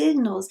those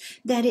signals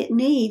that it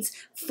needs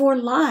for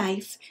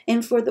life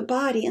and for the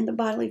body and the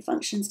bodily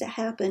functions to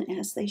happen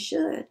as they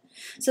should.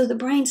 So the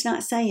brain's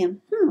not saying,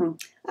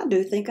 I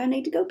do think I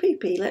need to go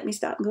pee-pee. Let me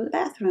stop and go to the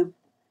bathroom.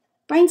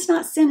 Brain's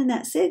not sending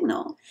that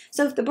signal.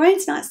 So if the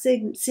brain's not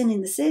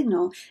sending the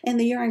signal and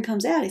the urine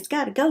comes out, it's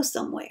got to go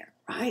somewhere,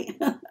 right?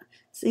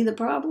 See the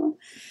problem?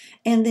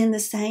 And then the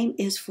same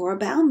is for a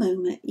bowel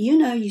movement.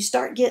 You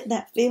start getting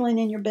that feeling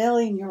in your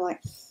belly and you're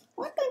like,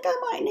 I think I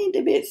might need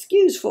to be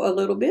excused for a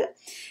little bit.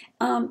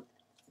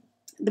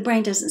 The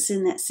brain doesn't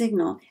send that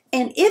signal.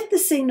 And if the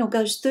signal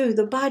goes through,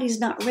 the body's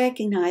not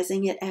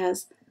recognizing it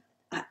as,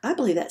 I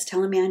believe that's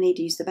telling me I need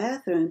to use the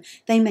bathroom.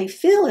 They may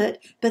feel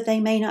it, but they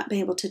may not be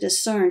able to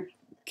discern,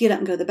 get up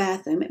and go to the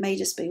bathroom. It may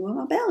just be, well,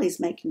 my belly's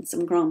making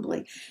some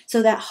grumbling.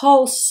 So that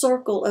whole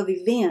circle of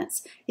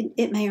events,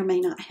 it may or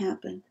may not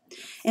happen.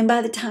 And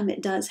by the time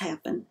it does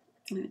happen,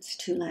 it's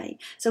too late.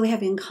 So we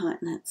have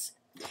incontinence.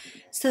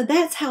 So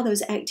that's how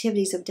those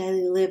activities of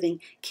daily living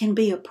can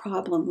be a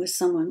problem with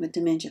someone with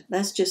dementia.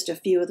 That's just a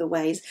few of the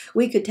ways.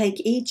 We could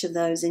take each of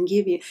those and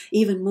give you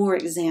even more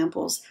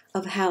examples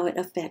of how it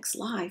affects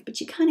life, but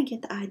you kind of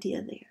get the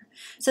idea there.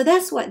 So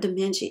that's what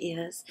dementia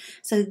is.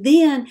 So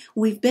then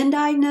we've been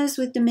diagnosed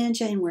with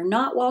dementia and we're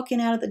not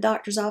walking out of the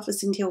doctor's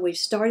office until we've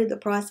started the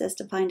process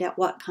to find out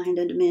what kind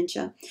of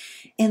dementia.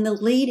 And the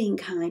leading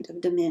kind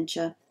of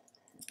dementia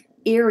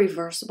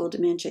Irreversible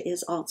dementia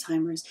is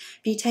Alzheimer's.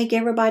 If you take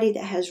everybody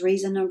that has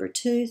reason number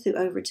 2 through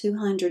over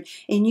 200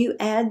 and you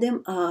add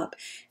them up,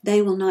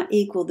 they will not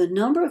equal the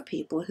number of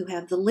people who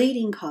have the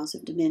leading cause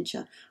of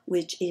dementia,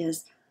 which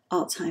is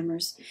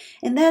Alzheimer's.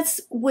 And that's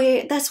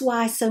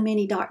why so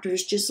many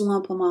doctors just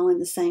lump them all in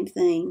the same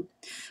thing.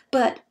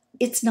 But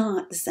it's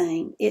not the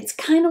same. It's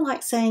kind of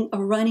like saying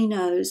a runny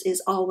nose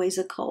is always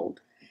a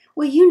cold.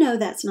 Well, you know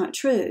that's not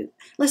true.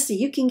 Let's see,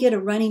 you can get a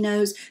runny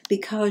nose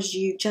because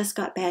you just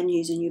got bad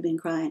news and you've been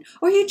crying.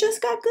 Or you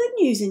just got good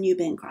news and you've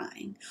been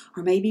crying.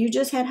 Or maybe you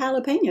just had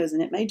jalapenos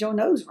and it made your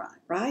nose run,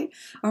 right?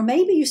 Or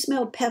maybe you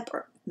smelled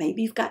pepper.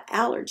 Maybe you've got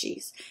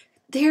allergies.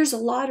 There's a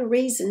lot of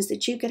reasons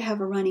that you could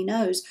have a runny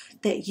nose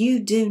that you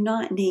do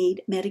not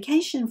need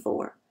medication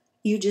for.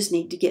 You just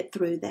need to get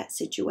through that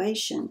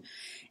situation.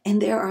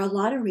 And there are a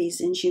lot of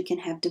reasons you can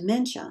have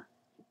dementia.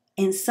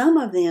 And some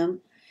of them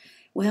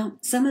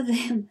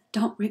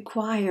don't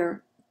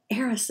require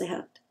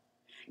Aricept.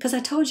 Because I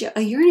told you,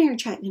 a urinary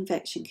tract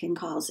infection can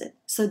cause it.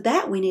 So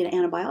that we need an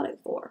antibiotic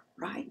for,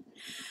 right?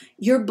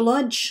 Your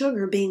blood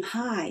sugar being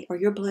high or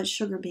your blood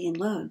sugar being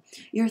low.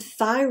 Your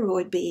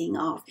thyroid being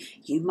off.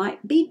 You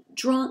might be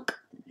drunk.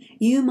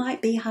 You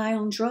might be high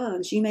on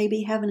drugs. You may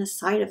be having a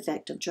side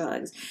effect of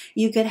drugs.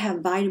 You could have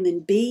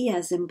vitamin B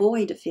as in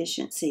boy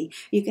deficiency.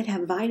 You could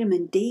have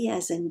vitamin D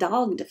as in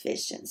dog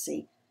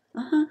deficiency.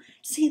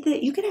 See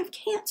that you could have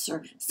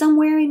cancer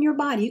somewhere in your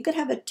body. You could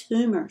have a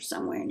tumor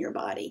somewhere in your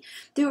body.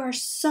 There are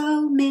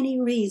so many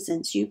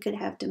reasons you could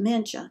have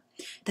dementia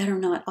that are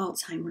not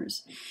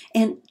Alzheimer's.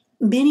 And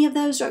many of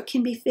those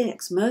can be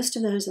fixed. Most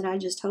of those that I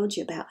just told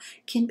you about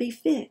can be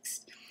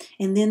fixed.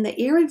 And then the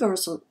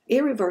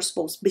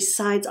irreversibles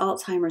besides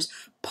Alzheimer's,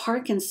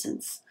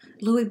 Parkinson's,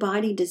 Lewy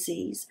body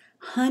disease,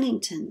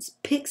 Huntington's,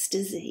 Pick's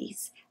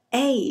disease,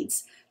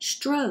 AIDS,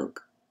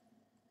 stroke.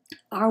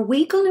 Are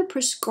we going to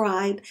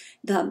prescribe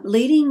the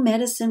leading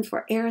medicine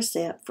for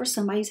Aricept for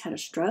somebody who's had a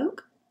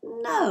stroke?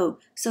 No.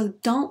 So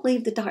don't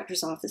leave the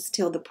doctor's office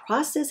till the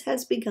process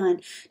has begun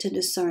to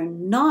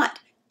discern not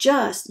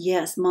just,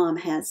 yes, mom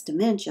has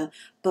dementia,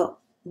 but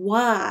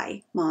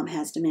why mom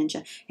has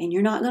dementia. And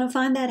you're not going to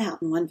find that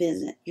out in one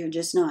visit. You're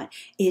just not.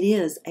 It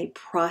is a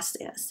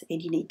process,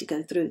 and you need to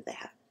go through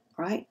that.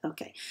 Right?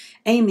 Okay.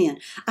 Amen.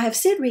 I have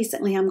said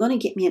recently I'm going to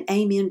get me an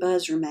amen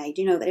buzzer made.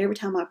 You know that every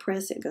time I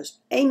press it, it goes,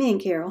 amen,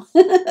 Carol.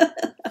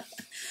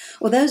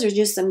 Well, those are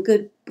just some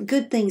good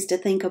things to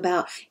think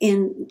about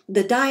in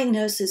the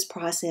diagnosis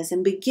process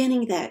and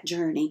beginning that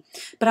journey.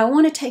 But I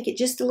want to take it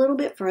just a little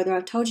bit further.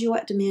 I've told you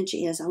what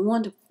dementia is. I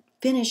want to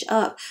finish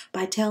up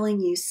by telling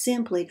you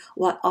simply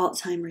what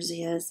Alzheimer's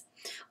is.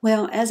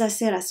 Well, as I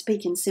said, I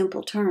speak in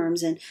simple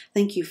terms, and I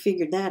think you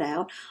figured that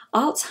out.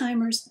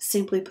 Alzheimer's,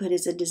 simply put,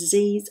 is a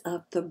disease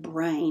of the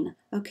brain,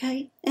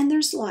 okay? And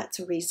there's lots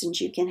of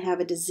reasons you can have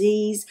a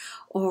disease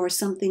or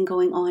something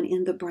going on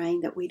in the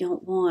brain that we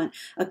don't want.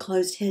 A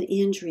closed head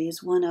injury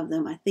is one of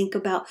them. I think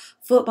about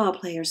football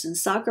players and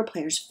soccer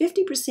players,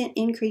 50%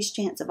 increased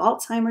chance of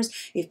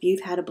Alzheimer's if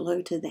you've had a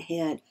blow to the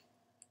head.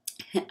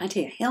 I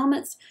tell you,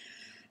 helmets,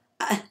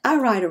 I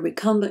ride a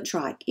recumbent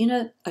trike,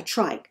 a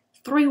trike.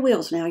 3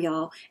 wheels now,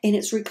 y'all, and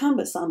it's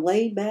recumbent, so I'm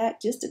laid back,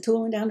 just a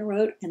tooling down the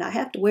road, and I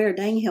have to wear a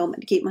dang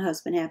helmet to keep my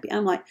husband happy.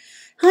 I'm like,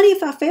 honey,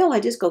 if I fell, I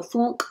just go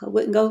flunk. I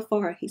wouldn't go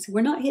far. He said,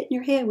 we're not hitting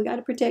your head. We got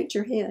to protect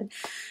your head.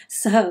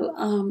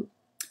 So,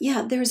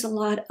 yeah, there's a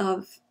lot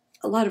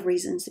of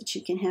reasons that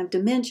you can have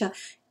dementia,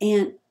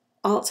 and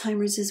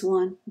Alzheimer's is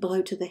one,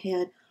 blow to the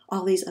head,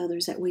 all these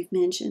others that we've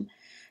mentioned.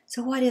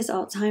 So what is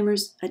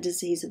Alzheimer's? A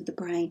disease of the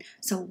brain.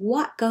 So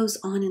what goes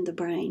on in the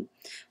brain?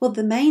 Well,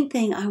 the main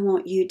thing I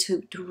want you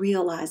to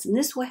realize, and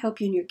this will help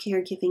you in your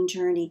caregiving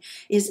journey,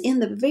 is in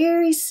the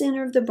very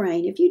center of the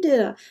brain. If you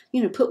did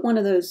put one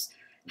of those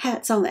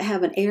hats on that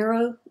have an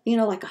arrow,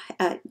 like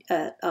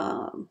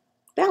a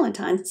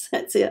Valentine's,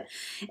 that's it.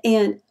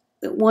 And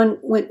one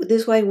went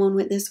this way, one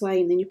went this way,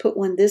 and then you put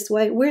one this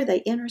way. Where they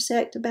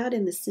intersect about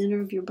in the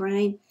center of your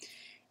brain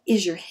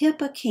is your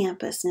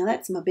hippocampus. Now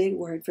that's my big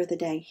word for the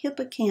day,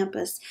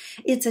 hippocampus.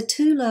 It's a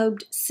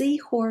 2-lobed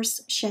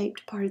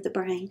seahorse-shaped part of the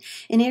brain.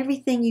 And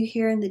everything you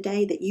hear in the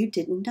day that you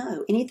didn't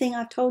know, anything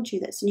I've told you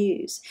that's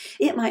news,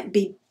 it might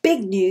be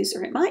big news,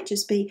 or it might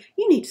just be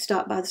you need to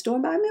stop by the store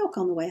and buy milk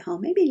on the way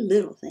home. Maybe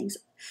little things.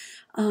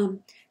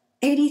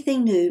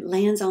 Anything new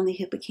lands on the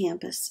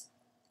hippocampus.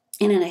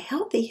 And in a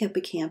healthy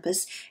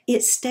hippocampus,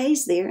 it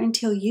stays there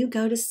until you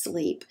go to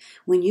sleep.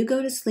 When you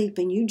go to sleep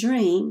and you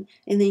dream,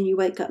 and then you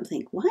wake up and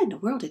think, why in the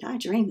world did I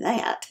dream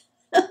that?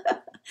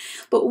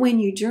 But when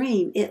you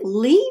dream, it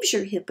leaves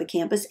your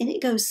hippocampus and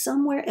it goes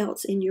somewhere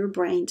else in your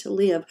brain to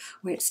live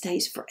where it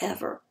stays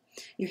forever.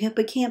 Your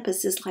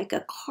hippocampus is like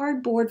a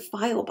cardboard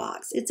file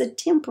box. It's a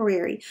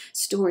temporary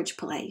storage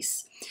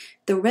place.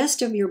 The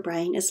rest of your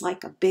brain is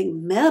like a big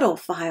metal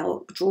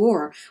file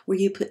drawer where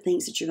you put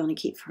things that you're going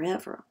to keep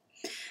forever.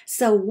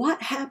 So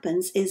what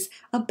happens is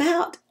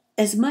about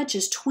as much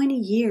as 20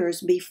 years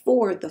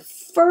before the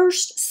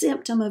first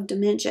symptom of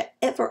dementia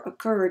ever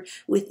occurred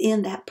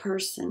within that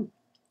person,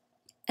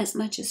 as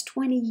much as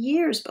 20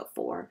 years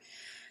before,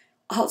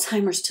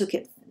 Alzheimer's took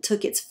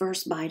took its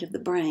first bite of the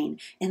brain.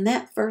 And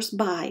that first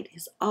bite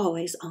is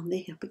always on the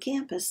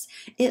hippocampus.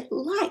 It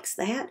likes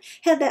that.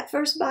 Had that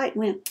first bite,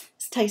 went,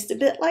 this tastes a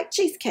bit like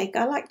cheesecake.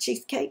 I like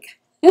cheesecake.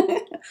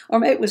 Or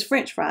maybe it was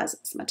French fries.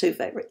 It's my two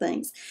favorite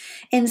things.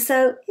 And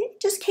so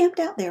it just camped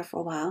out there for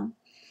a while. And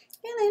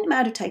then it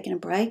might have taken a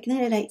break. And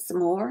then it ate some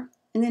more.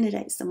 And then it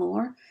ate some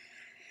more.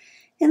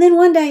 And then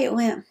one day it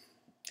went,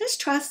 let's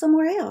try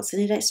somewhere else.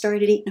 And it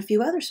started eating a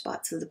few other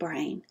spots of the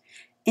brain.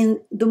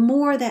 And the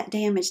more that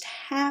damage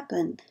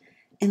happened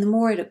and the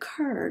more it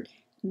occurred,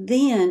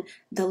 then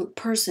the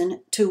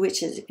person to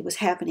which it was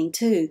happening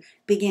to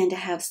began to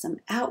have some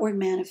outward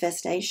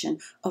manifestation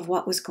of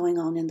what was going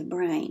on in the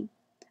brain.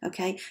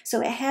 Okay,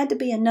 so it had to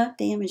be enough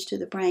damage to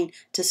the brain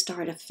to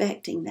start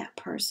affecting that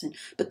person.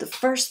 But the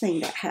first thing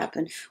that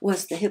happened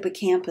was the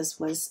hippocampus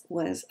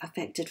was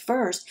affected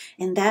first,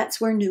 and that's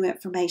where new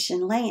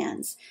information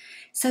lands.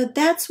 So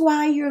that's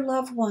why your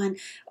loved one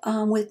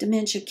with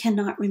dementia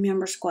cannot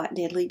remember squat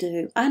diddly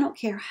do. I don't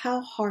care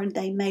how hard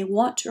they may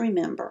want to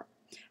remember,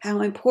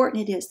 how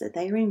important it is that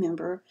they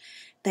remember,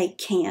 they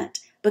can't,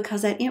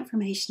 because that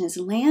information is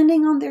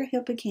landing on their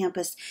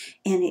hippocampus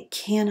and it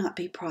cannot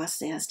be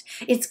processed.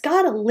 It's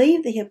got to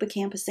leave the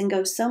hippocampus and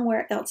go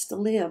somewhere else to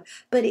live,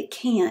 but it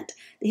can't.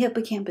 The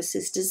hippocampus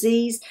is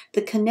diseased.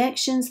 The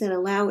connections that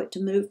allow it to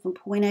move from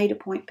point A to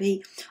point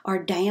B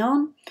are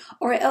down,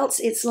 or else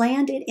it's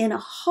landed in a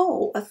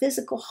hole, a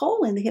physical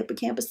hole in the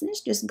hippocampus, and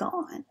it's just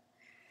gone.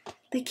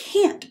 They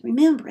can't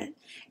remember it.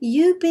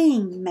 You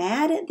being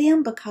mad at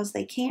them because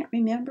they can't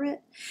remember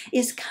it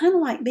is kind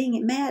of like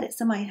being mad at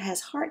somebody that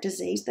has heart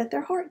disease that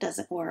their heart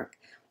doesn't work.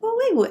 Well,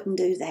 we wouldn't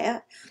do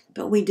that,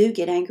 but we do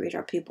get angry at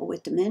our people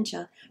with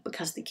dementia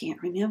because they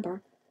can't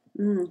remember.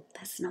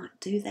 Let's not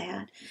do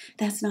that.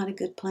 That's not a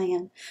good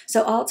plan.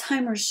 So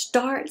Alzheimer's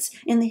starts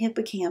in the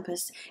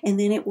hippocampus and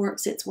then it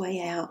works its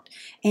way out.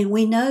 And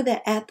we know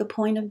that at the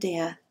point of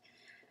death,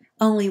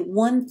 only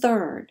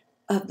 1/3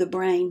 of the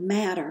brain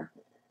matter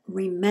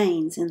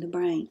remains in the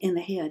brain, in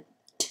the head.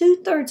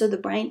 2/3 of the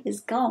brain is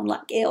gone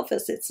like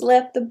Elvis. It's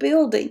left the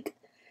building.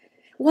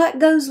 What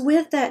goes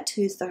with that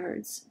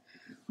 2/3?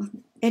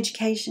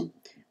 Education,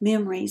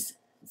 memories,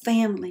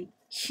 family,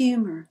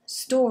 humor,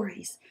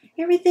 stories,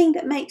 everything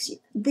that makes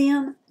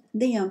them,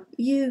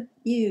 you,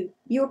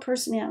 your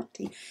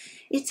personality.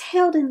 It's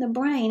held in the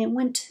brain, and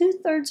when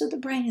 2/3 of the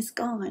brain is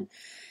gone,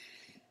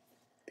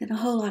 then a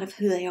whole lot of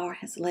who they are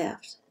has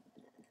left.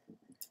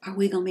 Are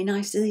we going to be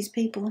nice to these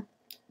people?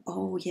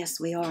 Oh, yes,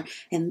 we are.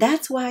 And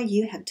that's why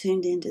you have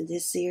tuned into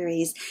this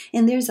series.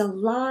 And there's a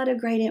lot of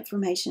great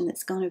information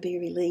that's going to be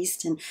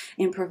released and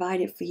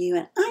provided for you.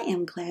 And I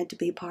am glad to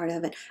be part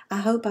of it.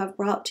 I hope I've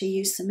brought to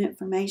you some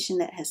information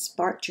that has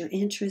sparked your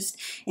interest.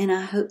 And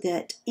I hope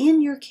that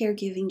in your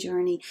caregiving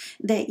journey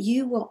that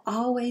you will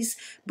always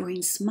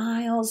bring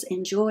smiles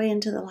and joy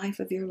into the life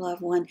of your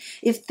loved one.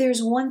 If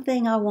there's one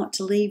thing I want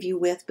to leave you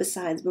with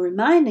besides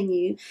reminding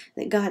you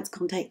that God's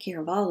going to take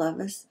care of all of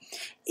us,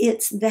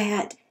 it's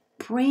that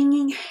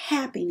bringing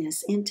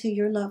happiness into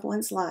your loved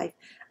one's life,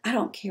 I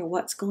don't care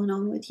what's going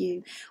on with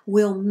you,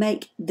 will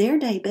make their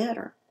day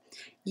better.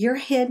 Your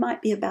head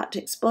might be about to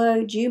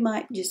explode. You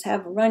might just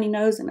have a runny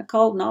nose and a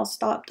cold and all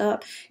stopped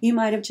up. You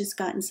might have just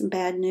gotten some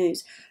bad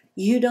news.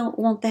 You don't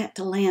want that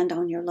to land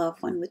on your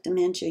loved one with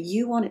dementia.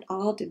 You want it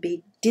all to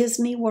be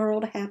Disney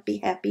World happy,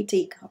 happy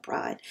teacup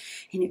ride.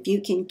 And if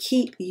you can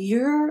keep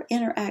your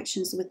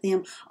interactions with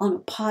them on a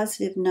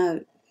positive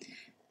note,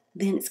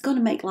 then it's going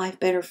to make life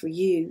better for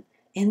you.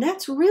 And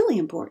that's really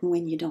important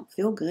when you don't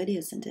feel good,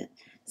 isn't it?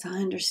 So I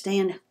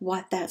understand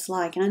what that's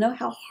like. And I know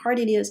how hard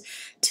it is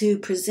to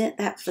present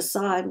that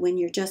facade when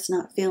you're just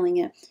not feeling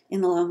it.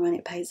 In the long run,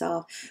 it pays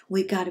off.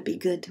 We've got to be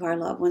good to our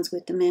loved ones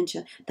with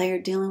dementia. They are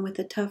dealing with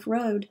a tough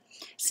road.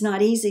 It's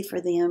not easy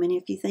for them. And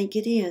if you think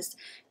it is,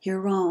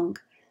 you're wrong.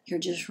 You're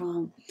just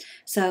wrong.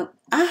 So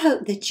I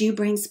hope that you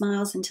bring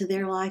smiles into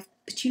their life.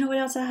 But you know what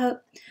else I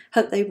hope?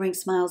 Hope they bring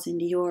smiles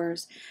into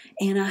yours.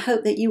 And I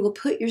hope that you will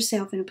put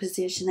yourself in a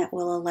position that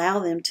will allow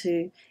them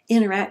to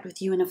interact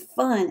with you in a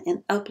fun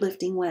and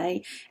uplifting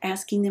way,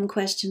 asking them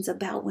questions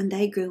about when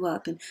they grew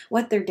up and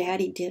what their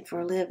daddy did for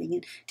a living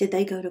and did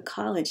they go to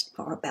college,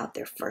 or about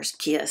their first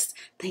kiss,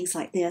 things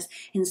like this,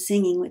 and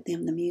singing with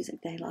them the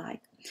music they like.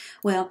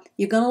 Well,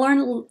 you're going to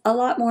learn a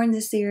lot more in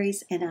this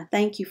series, and I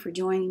thank you for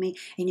joining me.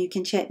 And you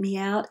can check me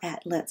out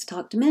at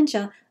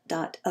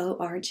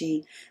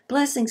letstalkdementia.org.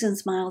 Blessings and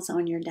smiles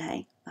on your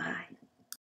day. Bye.